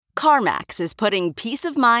CarMax is putting peace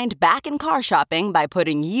of mind back in car shopping by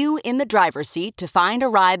putting you in the driver's seat to find a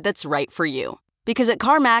ride that's right for you. Because at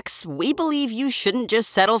CarMax, we believe you shouldn't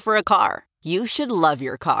just settle for a car. You should love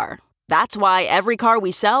your car. That's why every car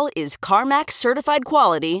we sell is CarMax certified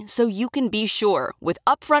quality, so you can be sure with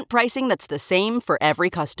upfront pricing that's the same for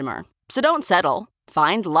every customer. So don't settle.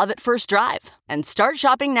 Find love at first drive and start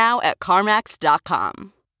shopping now at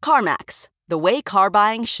CarMax.com. CarMax, the way car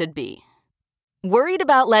buying should be. Worried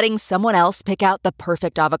about letting someone else pick out the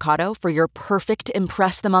perfect avocado for your perfect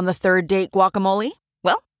impress-them-on-the-third-date guacamole?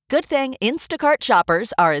 Well, good thing Instacart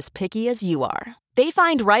shoppers are as picky as you are. They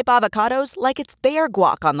find ripe avocados like it's their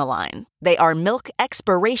guac on the line. They are milk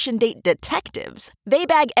expiration date detectives. They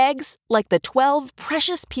bag eggs like the 12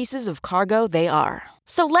 precious pieces of cargo they are.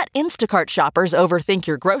 So let Instacart shoppers overthink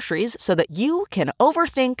your groceries so that you can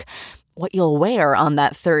overthink what you'll wear on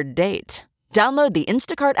that third date. Download the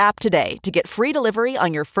Instacart app today to get free delivery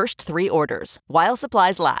on your first 3 orders, while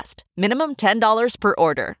supplies last. Minimum $10 per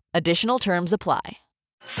order. Additional terms apply.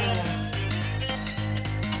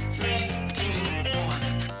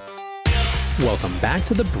 Welcome back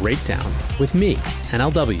to The Breakdown with me,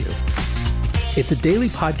 NLW. It's a daily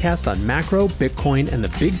podcast on macro, Bitcoin, and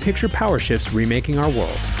the big picture power shifts remaking our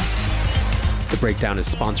world. The Breakdown is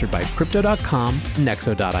sponsored by Crypto.com,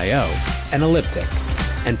 Nexo.io, and Elliptic,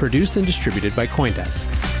 and produced and distributed by CoinDesk.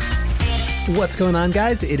 What's going on,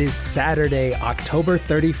 guys? It is Saturday, October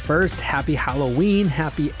 31st. Happy Halloween.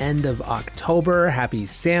 Happy end of October. Happy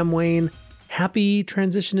Samhain. Happy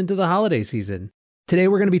transition into the holiday season. Today,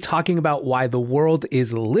 we're going to be talking about why the world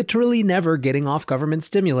is literally never getting off government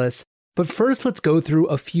stimulus. But first, let's go through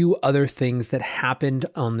a few other things that happened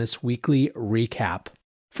on this weekly recap.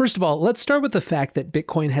 First of all, let's start with the fact that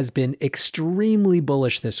Bitcoin has been extremely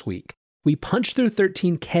bullish this week. We punched through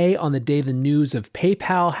 13K on the day the news of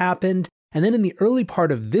PayPal happened, and then in the early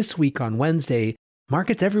part of this week on Wednesday,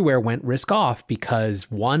 markets everywhere went risk off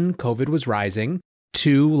because 1, COVID was rising,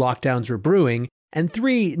 2, lockdowns were brewing, and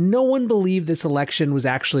 3, no one believed this election was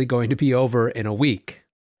actually going to be over in a week.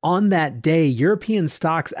 On that day, European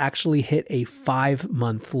stocks actually hit a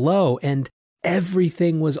 5-month low, and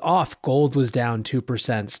everything was off. Gold was down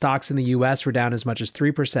 2%. Stocks in the US were down as much as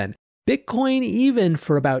 3%. Bitcoin even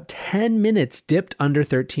for about 10 minutes dipped under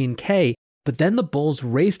 13K, but then the bulls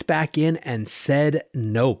raced back in and said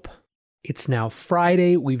nope. It's now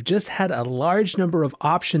Friday. We've just had a large number of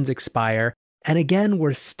options expire. And again,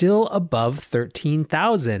 we're still above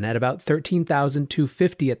 13,000 at about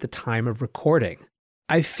 13,250 at the time of recording.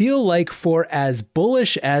 I feel like for as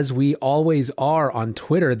bullish as we always are on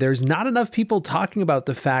Twitter, there's not enough people talking about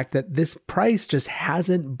the fact that this price just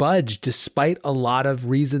hasn't budged despite a lot of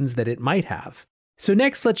reasons that it might have. So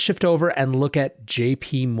next, let's shift over and look at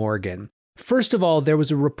JP Morgan. First of all, there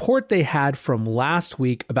was a report they had from last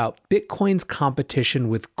week about Bitcoin's competition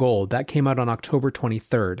with gold. That came out on October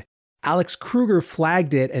 23rd. Alex Kruger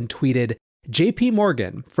flagged it and tweeted, JP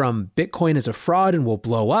Morgan, from Bitcoin is a fraud and will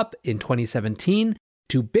blow up in 2017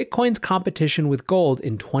 to Bitcoin's competition with gold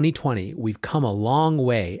in 2020. We've come a long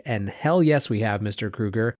way, and hell yes we have, Mr.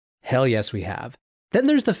 Kruger. Hell yes we have. Then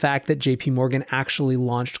there's the fact that JP Morgan actually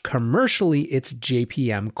launched commercially its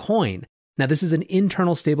JPM coin. Now this is an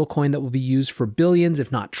internal stablecoin that will be used for billions,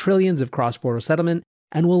 if not trillions, of cross-border settlement,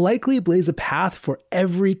 and will likely blaze a path for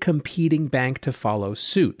every competing bank to follow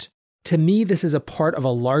suit. To me, this is a part of a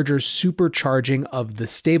larger supercharging of the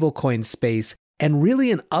stablecoin space and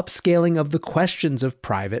really an upscaling of the questions of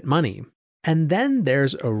private money. And then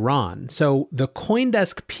there's Iran. So the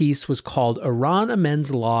CoinDesk piece was called Iran Amends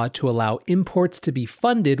Law to Allow Imports to be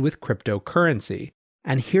Funded with Cryptocurrency.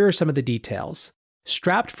 And here are some of the details.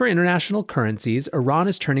 Strapped for international currencies, Iran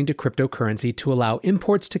is turning to cryptocurrency to allow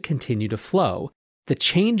imports to continue to flow. The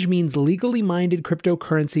change means legally minded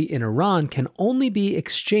cryptocurrency in Iran can only be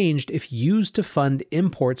exchanged if used to fund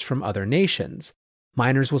imports from other nations.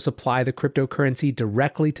 Miners will supply the cryptocurrency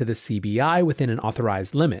directly to the CBI within an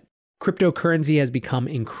authorized limit. Cryptocurrency has become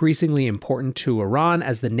increasingly important to Iran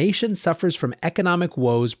as the nation suffers from economic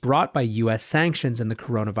woes brought by US sanctions and the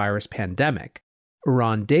coronavirus pandemic.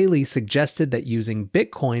 Iran Daily suggested that using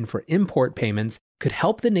Bitcoin for import payments could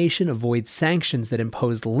help the nation avoid sanctions that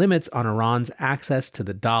imposed limits on Iran's access to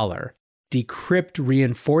the dollar. Decrypt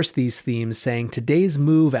reinforced these themes, saying today's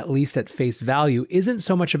move, at least at face value, isn't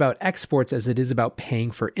so much about exports as it is about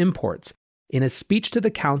paying for imports. In a speech to the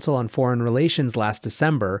Council on Foreign Relations last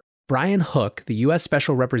December, Brian Hook, the U.S.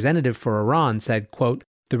 Special Representative for Iran, said, quote,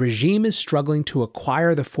 "The regime is struggling to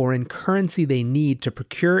acquire the foreign currency they need to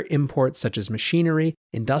procure imports such as machinery,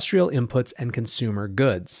 industrial inputs, and consumer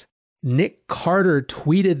goods." Nick Carter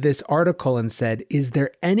tweeted this article and said, "Is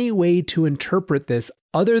there any way to interpret this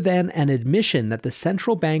other than an admission that the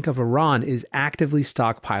Central Bank of Iran is actively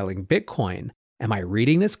stockpiling Bitcoin. Am I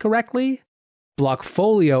reading this correctly?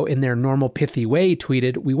 Blockfolio, in their normal pithy way,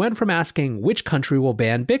 tweeted, "We went from asking which country will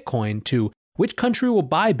ban Bitcoin to which country will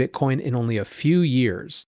buy Bitcoin in only a few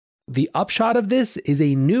years." The upshot of this is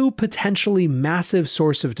a new, potentially massive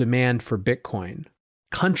source of demand for Bitcoin.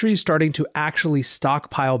 Countries starting to actually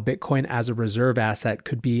stockpile Bitcoin as a reserve asset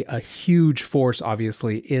could be a huge force,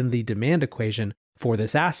 obviously, in the demand equation for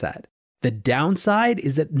this asset. The downside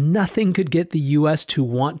is that nothing could get the US to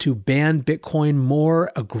want to ban Bitcoin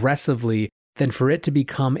more aggressively than for it to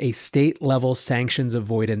become a state-level sanctions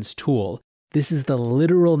avoidance tool. This is the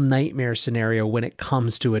literal nightmare scenario when it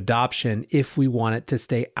comes to adoption if we want it to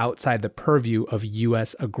stay outside the purview of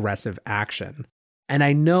US aggressive action. And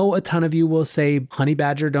I know a ton of you will say, Honey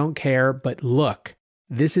Badger don't care, but look,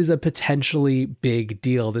 this is a potentially big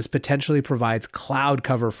deal. This potentially provides cloud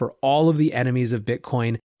cover for all of the enemies of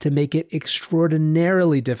Bitcoin to make it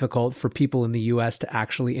extraordinarily difficult for people in the US to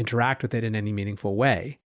actually interact with it in any meaningful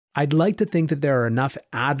way. I'd like to think that there are enough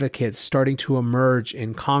advocates starting to emerge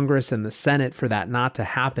in Congress and the Senate for that not to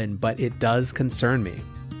happen, but it does concern me.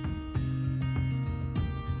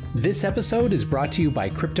 This episode is brought to you by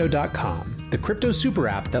Crypto.com, the crypto super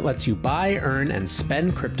app that lets you buy, earn, and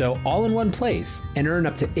spend crypto all in one place and earn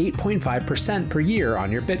up to 8.5% per year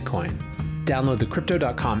on your Bitcoin. Download the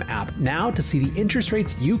Crypto.com app now to see the interest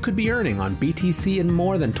rates you could be earning on BTC and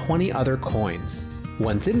more than 20 other coins.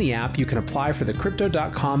 Once in the app, you can apply for the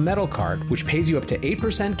Crypto.com Metal Card, which pays you up to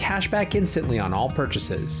 8% cash back instantly on all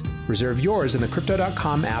purchases. Reserve yours in the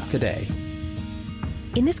Crypto.com app today.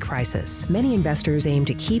 In this crisis, many investors aim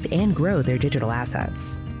to keep and grow their digital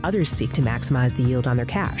assets. Others seek to maximize the yield on their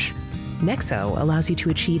cash. Nexo allows you to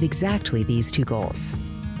achieve exactly these two goals.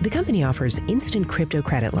 The company offers instant crypto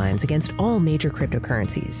credit lines against all major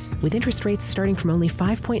cryptocurrencies, with interest rates starting from only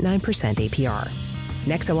 5.9% APR.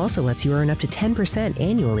 Nexo also lets you earn up to 10%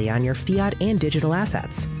 annually on your fiat and digital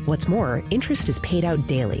assets. What's more, interest is paid out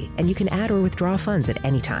daily, and you can add or withdraw funds at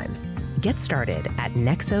any time. Get started at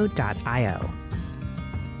nexo.io.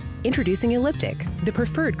 Introducing Elliptic, the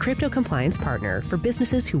preferred crypto compliance partner for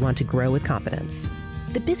businesses who want to grow with confidence.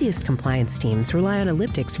 The busiest compliance teams rely on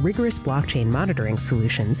Elliptic's rigorous blockchain monitoring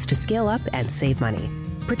solutions to scale up and save money.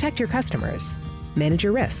 Protect your customers. Manage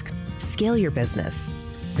your risk. Scale your business.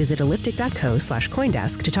 Visit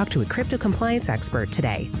elliptic.co/Coindesk to talk to a crypto compliance expert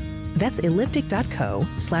today. That's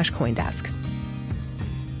elliptic.co/Coindesk.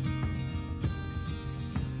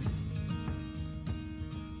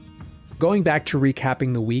 Going back to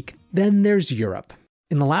recapping the week, then there's Europe.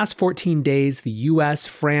 In the last 14 days, the US,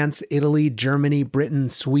 France, Italy, Germany, Britain,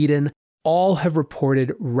 Sweden all have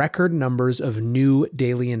reported record numbers of new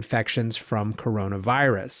daily infections from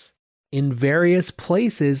coronavirus. In various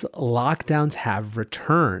places, lockdowns have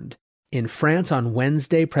returned. In France on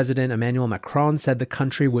Wednesday, President Emmanuel Macron said the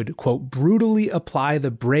country would, quote, brutally apply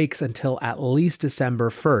the brakes until at least December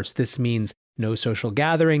 1st. This means no social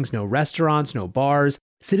gatherings, no restaurants, no bars.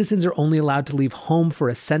 Citizens are only allowed to leave home for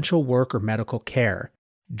essential work or medical care.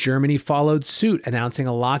 Germany followed suit, announcing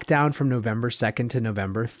a lockdown from November 2nd to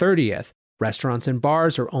November 30th. Restaurants and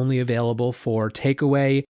bars are only available for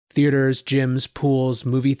takeaway. Theaters, gyms, pools,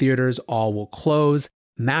 movie theaters all will close.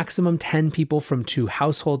 Maximum 10 people from 2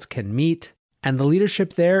 households can meet. And the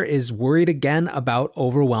leadership there is worried again about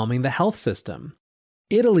overwhelming the health system.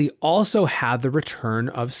 Italy also had the return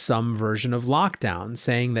of some version of lockdown,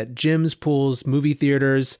 saying that gyms, pools, movie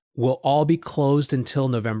theaters will all be closed until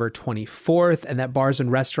November 24th, and that bars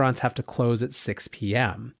and restaurants have to close at 6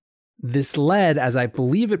 p.m. This led, as I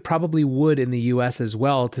believe it probably would in the US as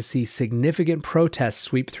well, to see significant protests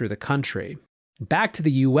sweep through the country. Back to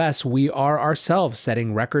the US, we are ourselves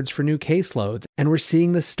setting records for new caseloads, and we're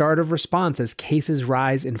seeing the start of response as cases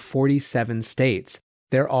rise in 47 states.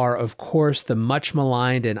 There are, of course, the much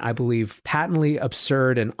maligned and I believe patently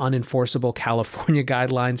absurd and unenforceable California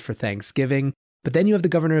guidelines for Thanksgiving. But then you have the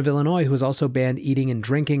governor of Illinois who has also banned eating and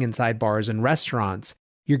drinking inside bars and restaurants.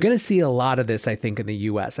 You're going to see a lot of this, I think, in the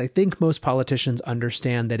US. I think most politicians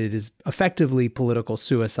understand that it is effectively political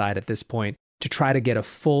suicide at this point to try to get a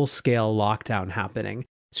full-scale lockdown happening.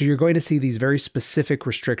 So you're going to see these very specific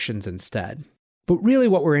restrictions instead. But really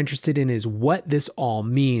what we're interested in is what this all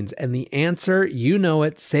means. And the answer, you know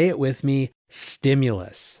it, say it with me,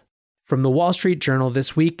 stimulus. From the Wall Street Journal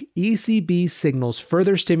this week, ECB signals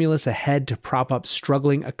further stimulus ahead to prop up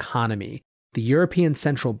struggling economy. The European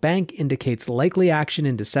Central Bank indicates likely action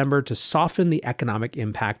in December to soften the economic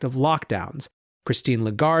impact of lockdowns. Christine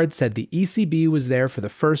Lagarde said the ECB was there for the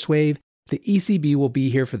first wave. The ECB will be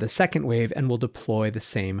here for the second wave and will deploy the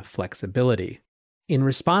same flexibility. In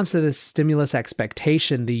response to this stimulus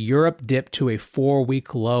expectation, the Europe dipped to a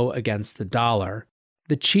 4-week low against the dollar.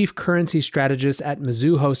 The chief currency strategist at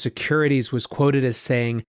Mizuho Securities was quoted as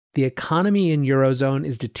saying, "The economy in Eurozone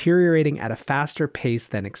is deteriorating at a faster pace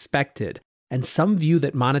than expected, and some view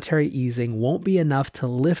that monetary easing won't be enough to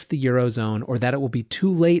lift the Eurozone or that it will be too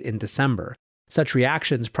late in December. Such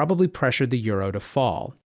reactions probably pressured the euro to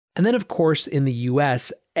fall." And then, of course, in the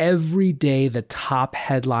US, every day the top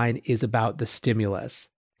headline is about the stimulus.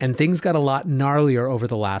 And things got a lot gnarlier over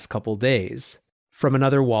the last couple days. From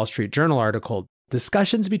another Wall Street Journal article,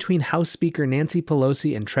 discussions between House Speaker Nancy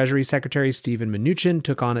Pelosi and Treasury Secretary Steven Mnuchin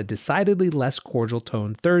took on a decidedly less cordial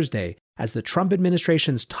tone Thursday, as the Trump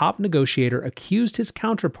administration's top negotiator accused his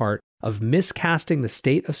counterpart of miscasting the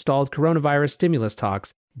state of stalled coronavirus stimulus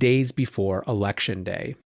talks days before Election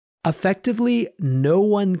Day. Effectively, no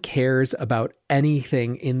one cares about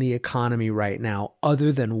anything in the economy right now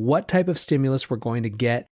other than what type of stimulus we're going to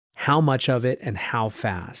get, how much of it, and how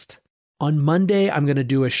fast. On Monday, I'm going to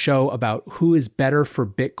do a show about who is better for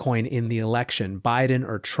Bitcoin in the election, Biden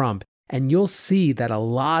or Trump, and you'll see that a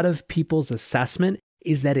lot of people's assessment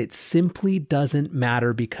is that it simply doesn't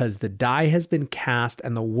matter because the die has been cast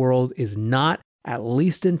and the world is not, at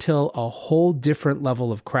least until a whole different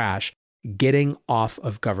level of crash, getting off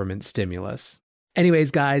of government stimulus.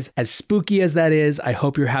 Anyways, guys, as spooky as that is, I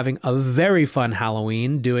hope you're having a very fun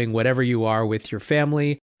Halloween, doing whatever you are with your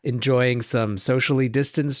family, enjoying some socially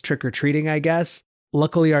distanced trick-or-treating, I guess.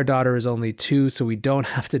 Luckily, our daughter is only 2, so we don't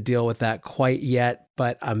have to deal with that quite yet,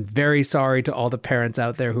 but I'm very sorry to all the parents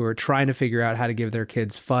out there who are trying to figure out how to give their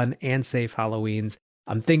kids fun and safe Halloweens.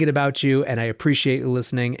 I'm thinking about you, and I appreciate you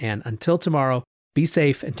listening, and until tomorrow, be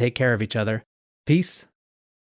safe and take care of each other. Peace.